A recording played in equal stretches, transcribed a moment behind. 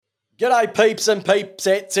G'day peeps and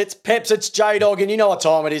peepsettes, it's Peps, it's J-Dog, and you know what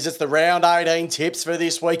time it is, it's the round 18 tips for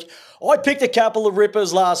this week. I picked a couple of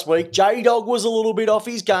rippers last week. J-Dog was a little bit off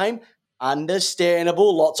his game,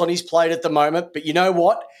 understandable, lots on his plate at the moment, but you know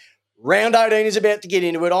what? Round 18 is about to get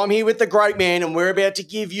into it. I'm here with the great man, and we're about to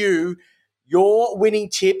give you your winning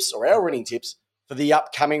tips, or our winning tips, for the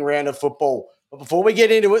upcoming round of football. But before we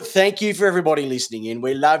get into it, thank you for everybody listening in.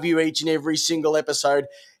 We love you each and every single episode.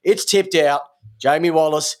 It's tipped out. Jamie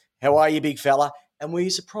Wallace, how are you, big fella? And were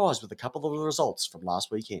you surprised with a couple of the results from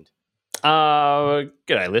last weekend?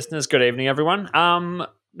 G'day, listeners. Good evening, everyone.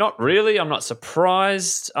 Not really. I'm not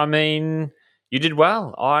surprised. I mean, you did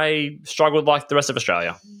well. I struggled like the rest of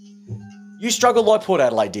Australia. You struggled like Port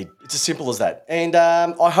Adelaide did. It's as simple as that. And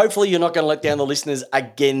hopefully you're not going to let down the listeners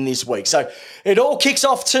again this week. So it all kicks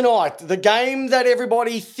off tonight. The game that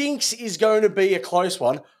everybody thinks is going to be a close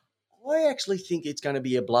one. I actually think it's going to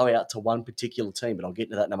be a blowout to one particular team, but I'll get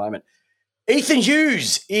into that in a moment. Ethan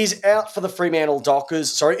Hughes is out for the Fremantle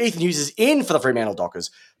Dockers. Ethan Hughes is in for the Fremantle Dockers.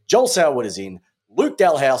 Joel Selwood is in. Luke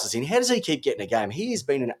Dalhouse is in. How does he keep getting a game? He has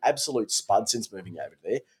been an absolute spud since moving over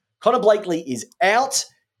there. Connor Blakely is out,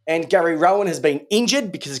 and Gary Rowan has been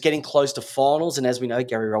injured because it's getting close to finals, and as we know,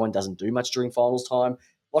 Gary Rowan doesn't do much during finals time.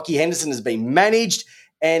 Lockie Henderson has been managed,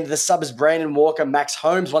 and the sub is Brandon Walker. Max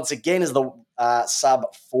Holmes, once again, is the sub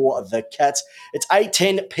for the Cats. It's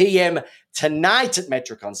 8:10 p.m. tonight at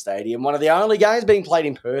Metricon Stadium, one of the only games being played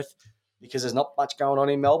in Perth because there's not much going on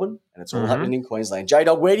in Melbourne, and it's all happening in Queensland.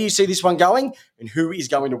 J-Dog, where do you see this one going, and who is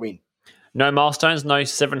going to win? No milestones, no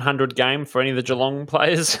 700 game for any of the Geelong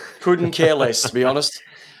players. Couldn't care less, to be honest.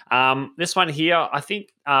 This one here, I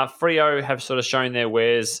think Freo have sort of shown their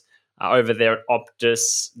wares over there at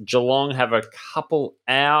Optus. Geelong have a couple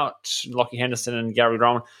out, Lockie Henderson and Gary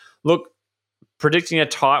Rowan. Look, predicting a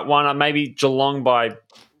tight one, maybe Geelong by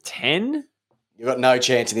 10? You've got no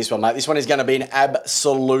chance in this one, mate. This one is going to be an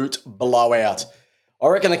absolute blowout. I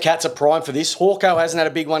reckon the Cats are primed for this. Hawko hasn't had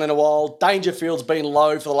a big one in a while. Dangerfield's been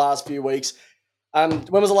low for the last few weeks. When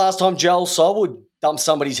was the last time Joel Selwood dumped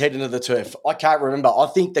somebody's head into the turf? I can't remember. I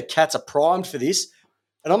think the Cats are primed for this.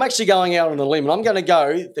 And I'm actually going out on a limb, and I'm going to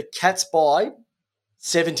go the Cats by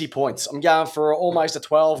 70 points. I'm going for almost a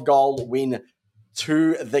 12-goal win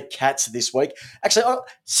to the Cats this week. Actually,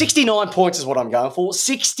 69 points is what I'm going for.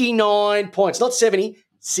 69 points, not 70,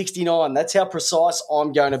 69. That's how precise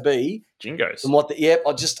I'm going to be. Jingos. And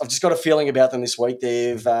I've just got a feeling about them this week.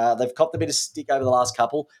 They've copped a bit of stick over the last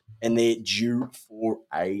couple, and they're due for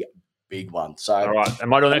a big one. So, all right,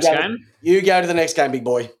 am I to the next game? You go to the next game, big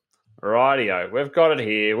boy. Rightio, we've got it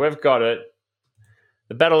here. We've got it.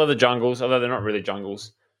 The Battle of the Jungles, although they're not really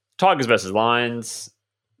jungles. Tigers versus Lions.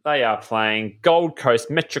 They are playing Gold Coast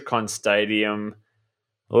Metricon Stadium.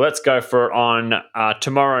 Let's go for it on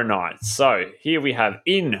tomorrow night. So here we have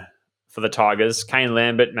in for the Tigers, Kane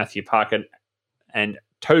Lambert, Matthew Parker, and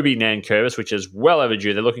Toby Nankervis, which is well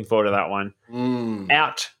overdue. They're looking forward to that one.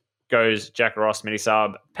 Out goes Jack Ross,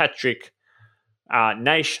 Minisab, Patrick,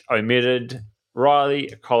 Naish omitted,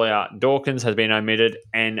 Riley, Collier, Dawkins has been omitted,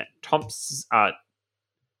 and Thompson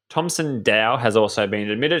Dow has also been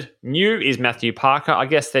admitted. New is Matthew Parker. I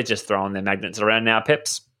guess they're just throwing their magnets around now,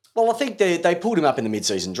 Peps. Well, I think they pulled him up in the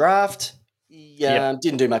mid-season draft. He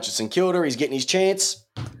didn't do much at St Kilda. He's getting his chance.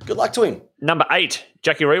 Good luck to him. Number 8,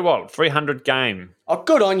 Jackie Rewald, 300 game. Oh,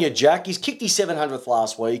 good on you, Jack. He's kicked his 700th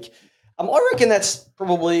last week. I reckon that's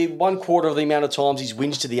probably 1/4 of the amount of times he's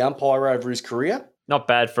whinged to the umpire over his career. Not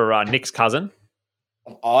bad for Nick's cousin.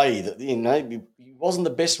 He wasn't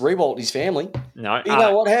the best Rewald in his family. No. You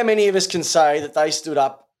know what? How many of us can say that they stood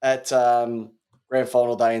up at Grand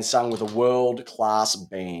Final Day and sung with a world-class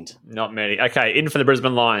band? Not many. Okay, in for the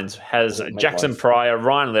Brisbane Lions has Jackson Pryor,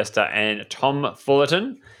 Ryan Lester, and Tom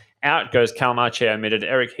Fullerton. Out goes Cal Marche omitted.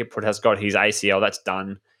 Eric Hipwood has got his ACL. That's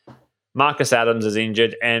done. Marcus Adams is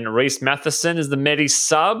injured, and Reece Matheson is the Medi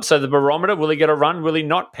sub. So the barometer, will he get a run? Will he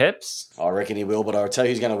not, Peps? I reckon he will, but I'll tell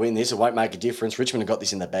you who's going to win this. It won't make a difference. Richmond have got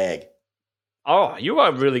this in the bag. Oh, you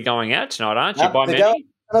are really going out tonight, aren't you? By many? And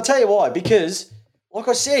I'll tell you why. Because, like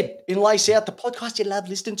I said, in Lace Out, the podcast you love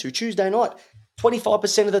listening to Tuesday night,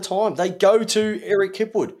 25% of the time they go to Eric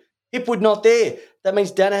Hipwood. Hipwood not there. That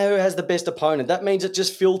means Danaher has the best opponent. That means it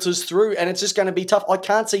just filters through, and it's just going to be tough. I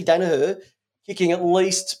can't see Danaher kicking at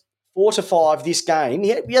least 4 to 5 this game.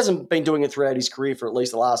 He hasn't been doing it throughout his career for at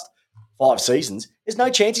least the last 5 seasons. There's no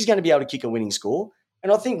chance he's going to be able to kick a winning score. And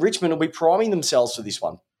I think Richmond will be priming themselves for this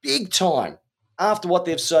one. Big time. After what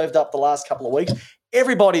they've served up the last couple of weeks,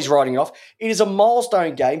 everybody's writing off. It is a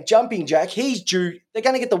milestone game. Jumping Jack, he's due. They're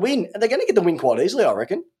going to get the win. And they're going to get the win quite easily, I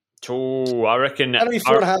reckon. I reckon. It's going to be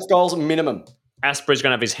 4.5 goals minimum. Asprey's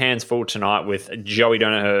going to have his hands full tonight with Joey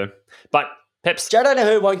Danaher. But Peps, Joe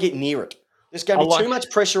Danaher won't get near it. There's going to be too much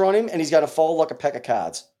pressure on him, and he's going to fold like a pack of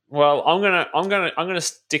cards. Well, I'm gonna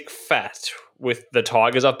stick fat with the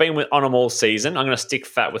Tigers. I've been on them all season. I'm gonna stick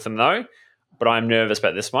fat with them though, but I'm nervous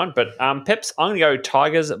about this one. But Peps, I'm gonna go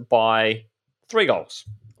Tigers by 3 goals.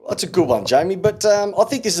 Well, that's a good one, Jamie. But I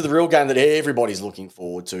think this is the real game that everybody's looking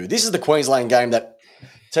forward to. This is the Queensland game that,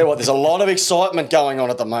 tell you what, there's a lot of excitement going on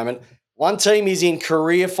at the moment. One team is in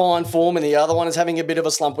career fine form, and the other one is having a bit of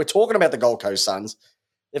a slump. We're talking about the Gold Coast Suns.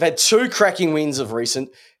 They've had 2 cracking wins of recent.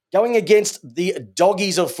 Going against the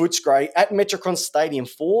Doggies of Footscray at Metricon Stadium,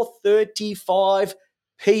 4:35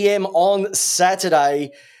 p.m. on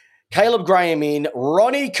Saturday. Caleb Graham in,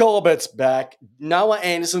 Ronnie Corbett's back, Noah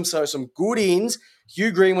Anderson, so some good ins.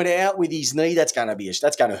 Hugh Greenwood out with his knee. That's going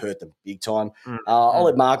to hurt them big time.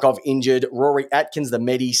 Oleg Markov injured. Rory Atkins, the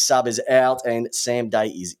Medi sub, is out, and Sam Day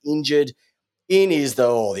is injured. In is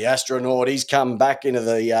the astronaut. He's come back into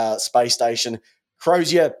the space station.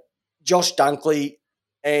 Crozier, Josh Dunkley,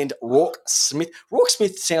 and Rourke Smith. Rourke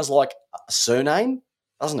Smith sounds like a surname,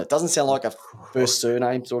 doesn't it? Doesn't sound like a first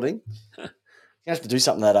surname sort of thing. You have to do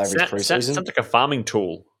something like that over his pre-season. Sounds like a farming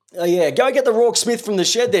tool. Oh, yeah. Go get the Rourke Smith from the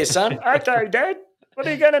shed there, son. Okay, Dad. What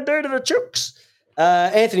are you going to do to the chooks?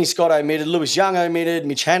 Anthony Scott omitted. Lewis Young omitted.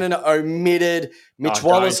 Mitch Hannon omitted. Mitch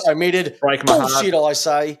Wallace omitted. Break my Bullshit, I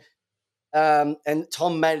say. And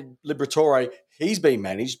Tom Liberatore, he's been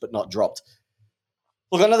managed but not dropped.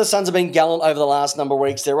 Look, I know the Suns have been gallant over the last number of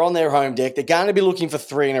weeks. They're on their home deck. They're going to be looking for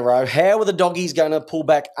 3 in a row. How are the Doggies going to pull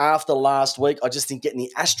back after last week? I just think getting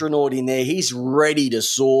the astronaut in there, he's ready to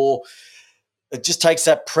soar. It just takes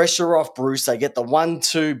that pressure off Bruce. They get the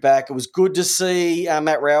 1-2 back. It was good to see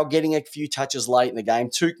Matt Rowell getting a few touches late in the game.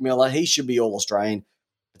 Touk Miller, he should be All-Australian.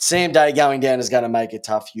 But Sam Day going down is going to make it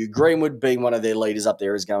tough. Hugh Greenwood, being one of their leaders up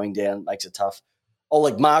there, is going down, makes it tough.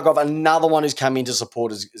 Oleg Markov, another one who's come in to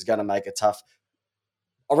support, is going to make it tough.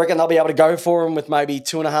 I reckon they'll be able to go for him with maybe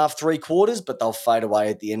 2.5, 3 quarters, but they'll fade away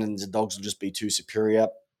at the end and the Dogs will just be too superior.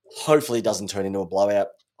 Hopefully it doesn't turn into a blowout.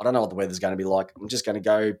 I don't know what the weather's going to be like. I'm just going to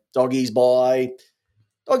go Doggies by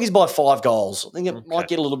 5 goals. I think it might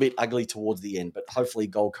get a little bit ugly towards the end, but hopefully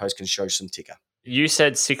Gold Coast can show some ticker. You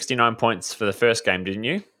said 69 points for the first game, didn't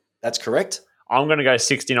you? That's correct. I'm going to go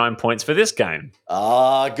 69 points for this game.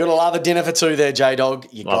 Gotta love a dinner for 2 there, J-Dog.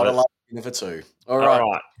 You got to love a dinner for 2. All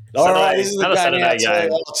right. This is the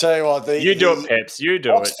game. I'll tell you what. You do it, Peps. You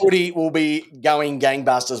do it. Footy will be going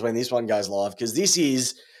gangbusters when this one goes live because this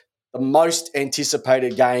is the most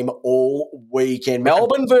anticipated game all weekend.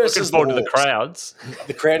 Melbourne versus the Hawks. To the crowds.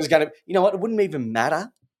 The crowd is going to – you know what? It wouldn't even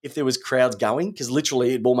matter if there was crowds going because literally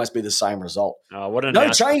it'd almost be the same result. No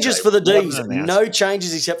changes for the Ds. No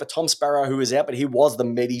changes except for Tom Sparrow, who is out, but he was the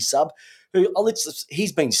Medi sub.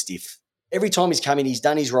 He's been stiff. Every time he's come in, he's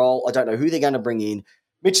done his role. I don't know who they're going to bring in.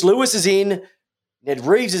 Mitch Lewis is in. Ned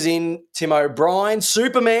Reeves is in. Tim O'Brien,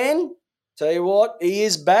 Superman. Tell you what, he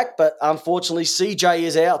is back, but unfortunately CJ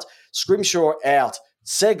is out. Scrimshaw out.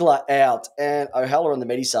 Segler out. And O'Halloran, the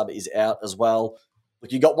Medi sub, is out as well.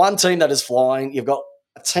 Look, you've got one team that is flying. You've got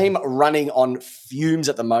a team running on fumes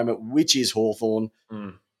at the moment, which is Hawthorn.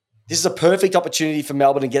 This is a perfect opportunity for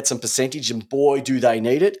Melbourne to get some percentage, and boy, do they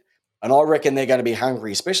need it. And I reckon they're going to be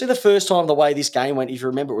hungry, especially the first time the way this game went. If you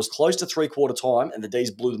remember, it was close to 3/4 time and the Ds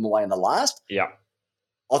blew them away in the last. Yeah.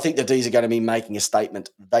 I think the Ds are going to be making a statement.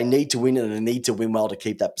 They need to win and they need to win well to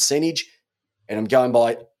keep that percentage. And I'm going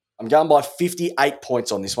by 58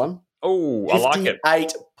 points on this one. Oh, I like it.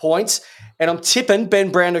 58 points. And I'm tipping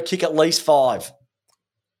Ben Brown to kick at least 5.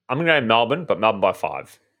 I'm going to go Melbourne, but Melbourne by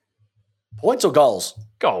 5. Points or goals?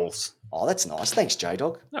 Goals. Oh, that's nice. Thanks,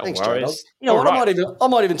 J-Dog. No Thanks, worries. J-Dog. You know what? Right. I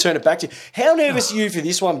might even turn it back to you. How nervous are you for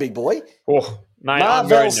this one, big boy? Oh, mate,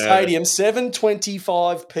 Marvell Stadium,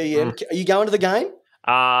 7:25 p.m. Are you going to the game?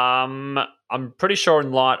 I'm pretty sure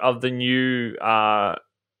in light of the new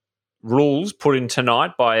rules put in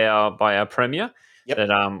tonight by our premier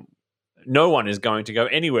that no one is going to go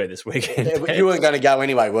anywhere this weekend. Yeah, you weren't going to go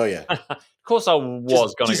anyway, were you? Of course I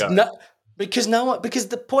was going to go. Because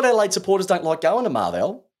the Port Adelaide supporters don't like going to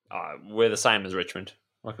Marvell. We're the same as Richmond.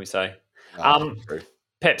 What can we say? True.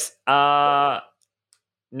 Peps, no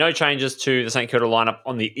changes to the St Kilda lineup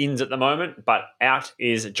on the ins at the moment, but out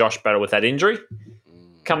is Josh Battle with that injury.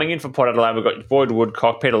 Coming in for Port Adelaide, we've got Boyd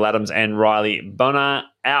Woodcock, Peter Laddams, and Riley Bonner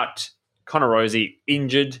out. Connor Rosie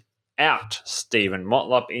injured. Out. Stephen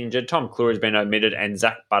Motlop injured. Tom Cleary's been omitted, and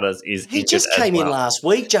Zach Butters is injured. He just came in last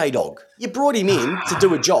week, J-Dog. You brought him in to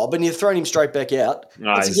do a job, and you've thrown him straight back out.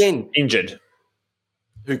 No, he's again injured.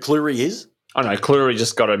 Who Cleary is? Oh, no, Cleary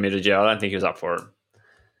just got omitted, I don't think he was up for it.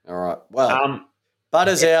 All right. Well,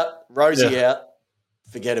 Butters out, Rosie out.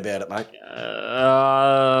 Forget about it, mate.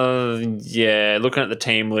 Yeah. Looking at the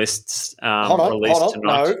team lists Hold on.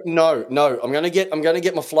 tonight. No. I'm gonna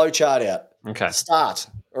get my flow chart out. Okay. Start.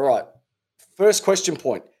 All right. First question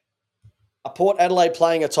point. Are Port Adelaide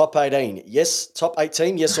playing a top 18? Yes. Top 8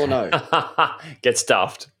 team? Yes or no? Get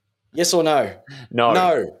stuffed. Yes or no? No.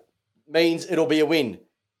 No. Means it'll be a win.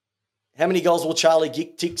 How many goals will Charlie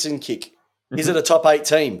Dixon kick? Is it a top 8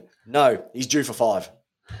 team? No. He's due for 5.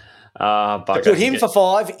 Put him for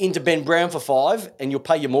 5 into Ben Brown for 5, and you'll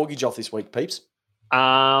pay your mortgage off this week, peeps. All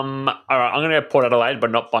right. I'm going to Port Adelaide, but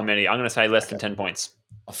not by many. I'm going to say less than 10 points.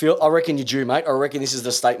 I reckon you're due, mate. I reckon this is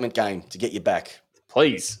the statement game to get you back.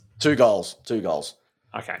 Please. 2 goals.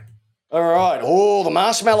 Okay. All right. Oh, the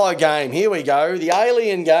marshmallow game. Here we go. The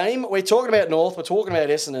alien game. We're talking about North. We're talking about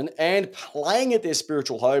Essendon and playing at their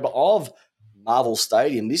spiritual home of Marvel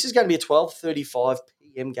Stadium. This is going to be a 12:35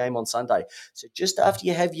 p.m. game on Sunday. So just after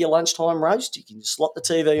you have your lunchtime roast, you can just slot the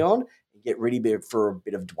TV on and get ready for a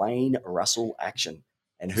bit of Dwayne Russell action.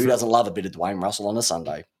 And who doesn't love a bit of Dwayne Russell on a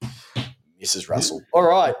Sunday? Mrs. Russell. All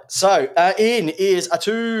right. So in is a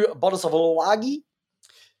 2 bottles of Olagi.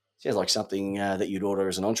 Sounds like something that you'd order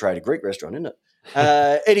as an entree at a Greek restaurant, isn't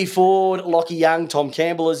it? Eddie Ford, Lockie Young, Tom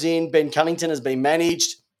Campbell is in. Ben Cunnington has been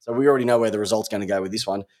managed. So we already know where the result's going to go with this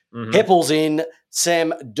one. Mm-hmm. Heppel's in.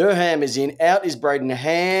 Sam Durham is in. Out is Braden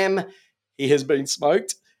Ham. He has been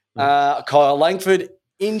smoked. Kyle Langford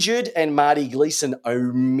injured and Marty Gleeson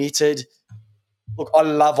omitted. Look, I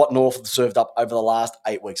love what North have served up over the last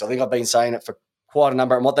 8 weeks. I think I've been saying it for quite a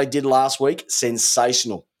number. And what they did last week,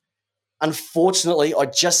 sensational. Unfortunately, I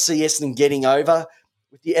just see Essendon getting over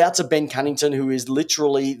with the outs of Ben Cunnington, who is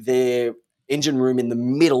literally their engine room in the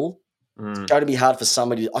middle. It's going to be hard for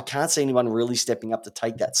somebody. I can't see anyone really stepping up to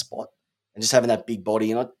take that spot and just having that big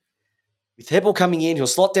body. And with Heppel coming in, he'll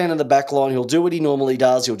slot down in the back line. He'll do what he normally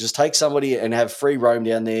does. He'll just take somebody and have free roam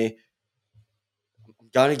down there. I'm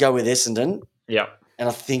going to go with Essendon. Yeah. And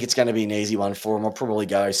I think it's going to be an easy one for him. I'll probably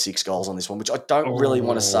go 6 goals on this one, which I don't really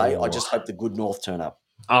want to say. I just hope the good North turn up.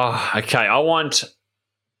 Oh, okay. I want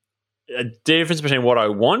a difference between what I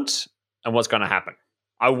want and what's going to happen.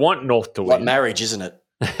 I want North to win. Like marriage, isn't it?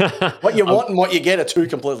 What you want and what you get are 2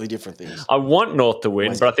 completely different things. I want North to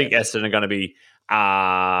win, but I think Essendon are going to be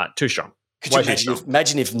too strong. Could you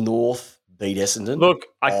imagine if North beat Essendon? Look,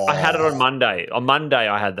 I had it on Monday. On Monday,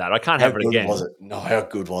 I had that. I can't have it again. How good was it? No, how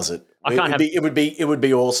good was it? It would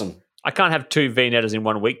be awesome. I can't have 2 V-netters in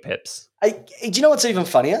 1 week, Peps. Hey, do you know what's even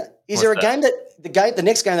funnier? The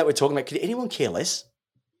next game that we're talking about, could anyone care less?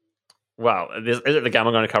 Well, is it the game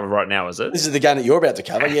I'm going to cover right now, is it? This is the game that you're about to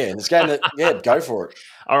cover, yeah. This game go for it.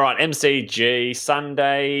 All right, MCG,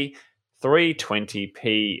 Sunday, 3:20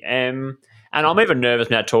 p.m. And I'm even nervous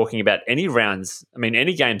now talking about any rounds. I mean,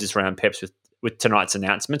 any games this round, Peps, with tonight's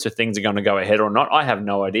announcements, if things are going to go ahead or not. I have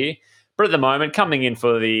no idea. But at the moment, going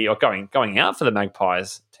out for the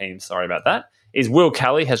Magpies team, sorry about that, is Will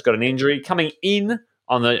Kelly has got an injury. Coming in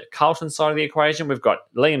on the Carlton side of the equation, we've got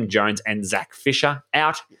Liam Jones and Zach Fisher.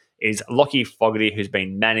 Out is Lockie Fogarty, who's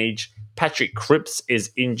been managed. Patrick Cripps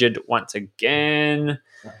is injured once again.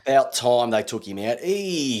 About time they took him out.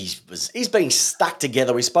 He's been stuck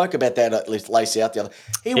together. We spoke about that at Lace Out the other.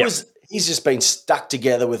 He's just been stuck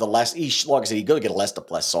together with a last. Like I said, you got to get a last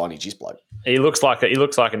signage. His bloke. He looks like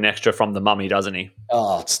an extra from The Mummy, doesn't he?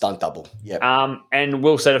 Oh, it's stunt double. Yeah. And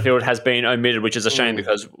Will Setterfield has been omitted, which is a shame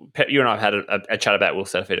because you and I have had a chat about Will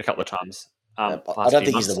Setterfield a couple of times. I don't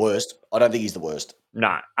think he's the worst.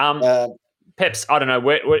 No. Peps, I don't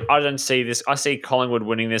know. I don't see this. I see Collingwood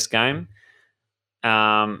winning this game.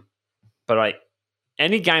 But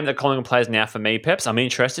any game that Collingwood plays now for me, Peps, I'm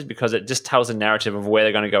interested because it just tells a narrative of where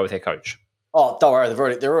they're going to go with their coach. Oh, don't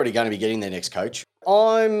worry. They're already going to be getting their next coach.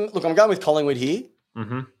 I'm going with Collingwood here.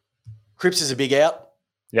 Mm-hmm. Cripps is a big out.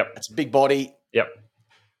 Yep. It's a big body. Yep.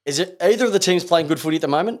 Is it either of the teams playing good footy at the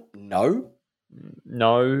moment? No.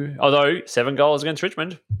 Although 7 goals against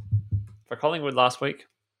Richmond for Collingwood last week.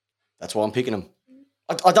 That's why I'm picking them.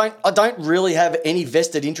 I don't really have any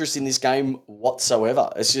vested interest in this game whatsoever.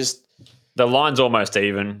 It's just the line's almost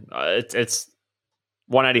even. It's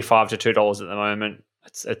 $1.85 to $2 at the moment.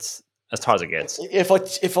 It's as tight as it gets.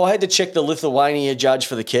 If I had to check the Lithuania judge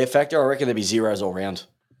for the care factor, I reckon there'd be zeros all round.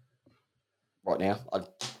 Right now, I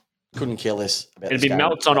couldn't care less about. It'd be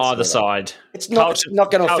melts on either side. It's not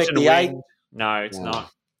going to affect the 8. No, it's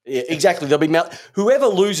not. Yeah, exactly. There'll be whoever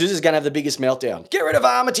loses is going to have the biggest meltdown. Get rid of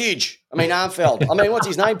Armfeld. What's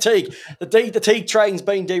his name? Teague. The Teague train's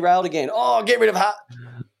been derailed again. Oh, get rid of her.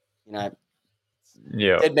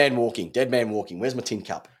 Yeah. Dead man walking. Where's my tin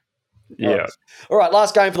cup? Yeah. All right,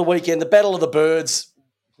 last game for the weekend. The Battle of the Birds.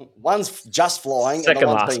 One's just flying. Second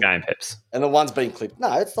and last game, Pips. And the one's been clipped.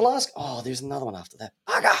 No, it's the last. Oh, there's another one after that.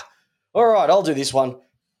 Bugger. All right, I'll do this one.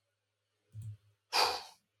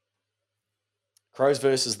 Crows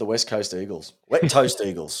versus the West Coast Eagles. Wet Toast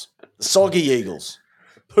Eagles. The Soggy Eagles.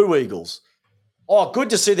 The Poo Eagles. Oh, good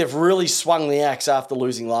to see they've really swung the axe after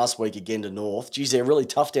losing last week again to North. Geez, they're really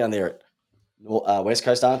tough down there at West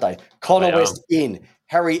Coast, aren't they? Connor West in.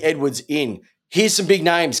 Harry Edwards in. Here's some big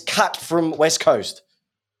names cut from West Coast.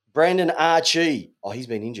 Brandon Archie. Oh, he's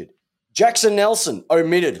been injured. Jackson Nelson,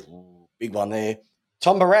 omitted. Ooh, big one there.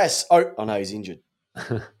 Tom Barras. Oh, no, he's injured.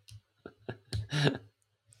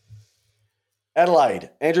 Adelaide.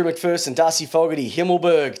 Andrew McPherson, Darcy Fogarty,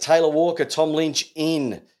 Himmelberg, Taylor Walker, Tom Lynch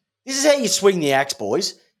in. This is how you swing the axe,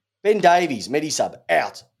 boys. Ben Davies, Medisub,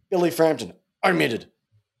 out. Billy Frampton, omitted.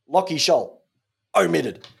 Lockie Scholl,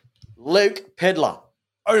 omitted. Luke Pedler,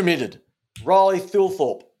 omitted. Riley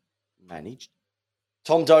Thilthorpe, managed.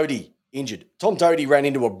 Tom Doty, injured. Tom Doty ran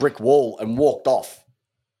into a brick wall and walked off.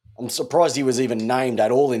 I'm surprised he was even named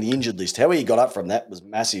at all in the injured list. How he got up from that was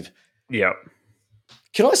massive. Yep.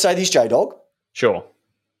 Can I say this, J-Dog? Sure.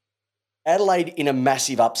 Adelaide in a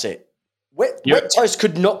massive upset. Wet Toast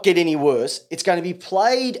could not get any worse. It's going to be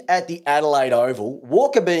played at the Adelaide Oval.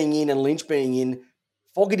 Walker being in and Lynch being in,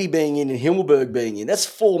 Fogarty being in and Himmelberg being in. That's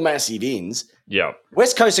 4 massive ins. Yep.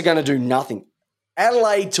 West Coast are going to do nothing.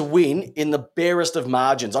 Adelaide to win in the barest of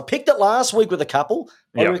margins. I picked it last week with a couple.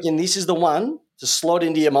 I reckon this is the one to slot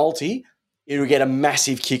into your multi. It'll get a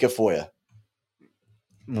massive kicker for you.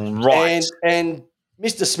 Right. And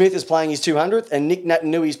Mr. Smith is playing his 200th and Nick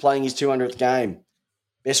Natanui is playing his 200th game.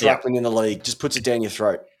 Best ruckman in the league. Just puts it down your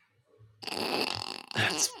throat.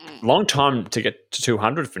 It's a long time to get to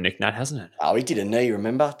 200 for Nick Nat, hasn't it? Oh, he did a knee,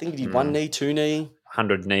 remember? I think he did 1 knee, 2 knee.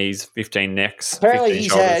 100 knees, 15 necks. Apparently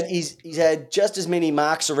 15 he's had just as many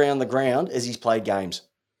marks around the ground as he's played games.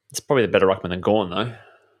 It's probably the better ruckman than Gawn, though.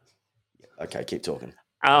 Okay, keep talking.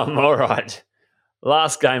 All right.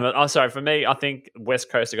 Last game. Oh, sorry. For me, I think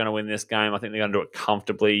West Coast are going to win this game. I think they're going to do it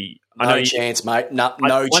comfortably. No chance, mate. No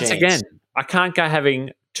chance. Once again, I can't go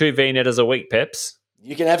having 2 V-netters a week, Peps.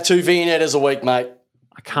 You can have 2 V-netters a week, mate.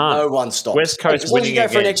 I can't. No one stops. West Coast as long as winning you go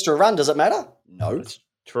again. for an extra run, does it matter? No. It's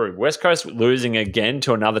true. West Coast losing again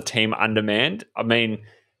to another team undermanned. I mean,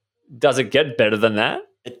 does it get better than that?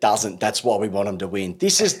 It doesn't. That's why we want them to win.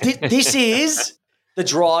 This is the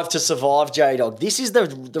drive to survive, J-Dog. This is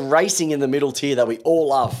the racing in the middle tier that we all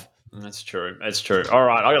love. That's true. That's true. All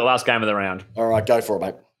right. I got the last game of the round. All right, go for it,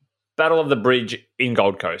 mate. Battle of the Bridge in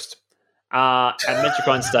Gold Coast. At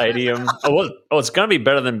Metricon Stadium. It's going to be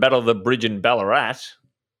better than Battle of the Bridge in Ballarat.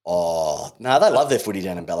 Oh, no, they love their footy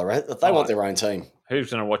down in Ballarat. They want their own team. Who's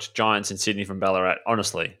going to watch Giants in Sydney from Ballarat?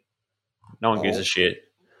 Honestly, no one gives a shit.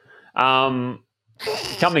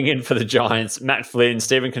 Coming in for the Giants, Matt Flynn,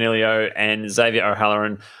 Stephen Canelio, and Xavier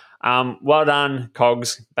O'Halloran. Well done,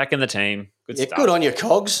 Cogs. Back in the team. Good stuff. Good on you,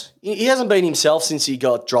 Cogs. He hasn't been himself since he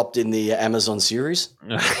got dropped in the Amazon series.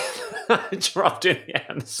 Dropped in the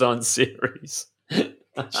Amazon series.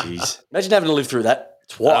 Jeez. Imagine having to live through that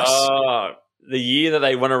twice. The year that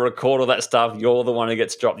they want to record all that stuff, you're the one who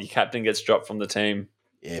gets dropped. Your captain gets dropped from the team.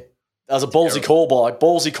 Yeah. That was a ballsy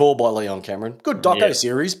call by Leon Cameron. Good doco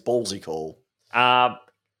series. Ballsy call. Out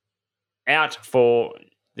for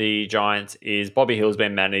the Giants is Bobby Hill's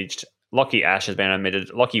been managed. Lockie Ash has been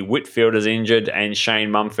omitted. Lockie Whitfield is injured, and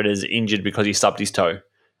Shane Mumford is injured because he stubbed his toe.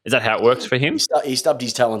 Is that how it works for him? He stubbed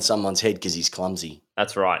his toe on someone's head because he's clumsy.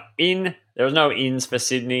 That's right. There was no ins for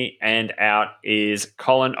Sydney, and out is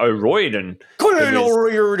Colin O'Riordan. Colin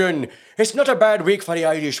O'Riordan! It's not a bad week for the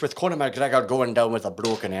Irish with Conor McGregor going down with a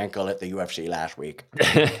broken ankle at the UFC last week.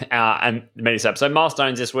 And many steps. So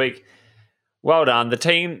milestones this week. Well done. The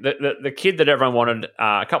team, the kid that everyone wanted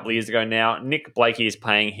a couple of years ago now, Nick Blakey, is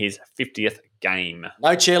playing his 50th game. No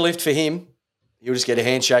chairlift for him. He'll just get a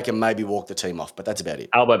handshake and maybe walk the team off, but that's about it.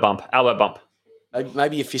 Elbow bump.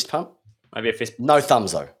 Maybe a fist pump. Maybe a fist. No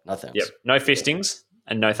thumbs, though. No thumbs. Yep. No fistings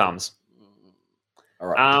and no thumbs. All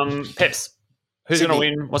right. Peps, who's going to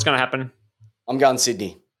win? What's going to happen? I'm going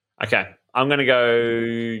Sydney. Okay. I'm going to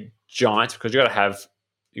go Giants because you got to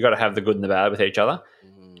have the good and the bad with each other.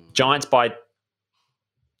 Giants by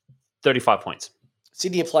 35 points.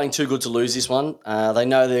 Sydney are playing too good to lose this one. They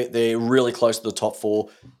know they're really close to the top 4.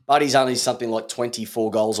 Buddy's only something like 24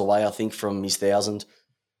 goals away, I think, from his 1,000.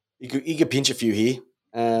 You could pinch a few here.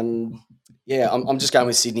 I'm just going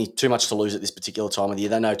with Sydney. Too much to lose at this particular time of the year.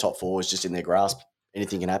 They know top 4 is just in their grasp.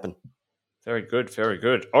 Anything can happen. Very good, very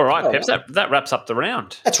good. All right, Peps, that wraps up the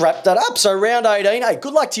round. That's wrapped that up. So round 18. Hey,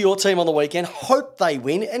 good luck to your team on the weekend. Hope they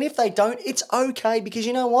win. And if they don't, it's okay because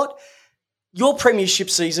you know what? Your premiership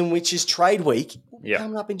season, which is trade week, will Yeah.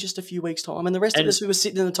 coming up in just a few weeks' time. And the rest of And- us who are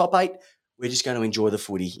sitting in the top 8, we're just going to enjoy the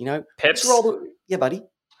footy. You know, Peps, let's roll yeah, buddy.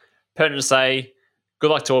 pertinent to say, good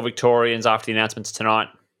luck to all Victorians after the announcements tonight.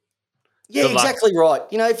 Yeah, Good luck. exactly right.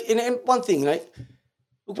 You know, and one thing, you know,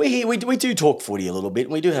 we do talk footy a little bit,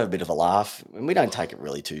 and we do have a bit of a laugh, and we don't take it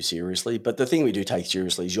really too seriously. But the thing we do take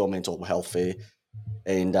seriously is your mental welfare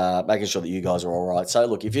and making sure that you guys are all right. So,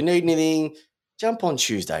 look, if you need anything, jump on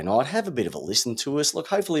Tuesday night, have a bit of a listen to us. Look,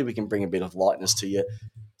 hopefully we can bring a bit of lightness to your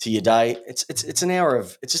day. It's just an hour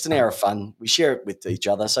of fun. We share it with each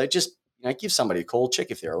other. So just give somebody a call, check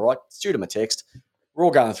if they're all right, shoot them a text. We're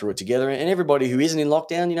all going through it together, and everybody who isn't in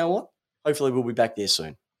lockdown, you know what? Hopefully we'll be back there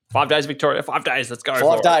soon. 5 days, Victoria. 5 days. Let's go.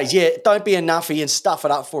 5 days, yeah. Don't be a nuffy and stuff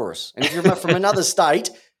it up for us. And if you're from another state,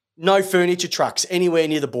 no furniture trucks anywhere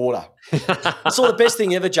near the border. I saw the best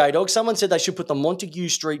thing ever, J-Dog. Someone said they should put the Montague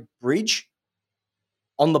Street Bridge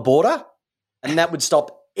on the border, and that would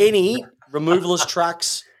stop any removalist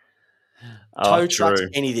trucks, tow trucks,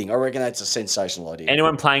 anything. I reckon that's a sensational idea.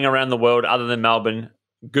 Anyone playing around the world other than Melbourne,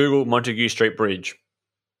 Google Montague Street Bridge.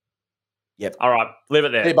 Yep. All right, leave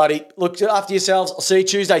it there. Hey, buddy. Look after yourselves. I'll see you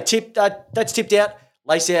Tuesday. That's tipped out.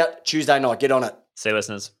 Lace out Tuesday night. Get on it. See you,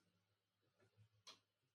 listeners.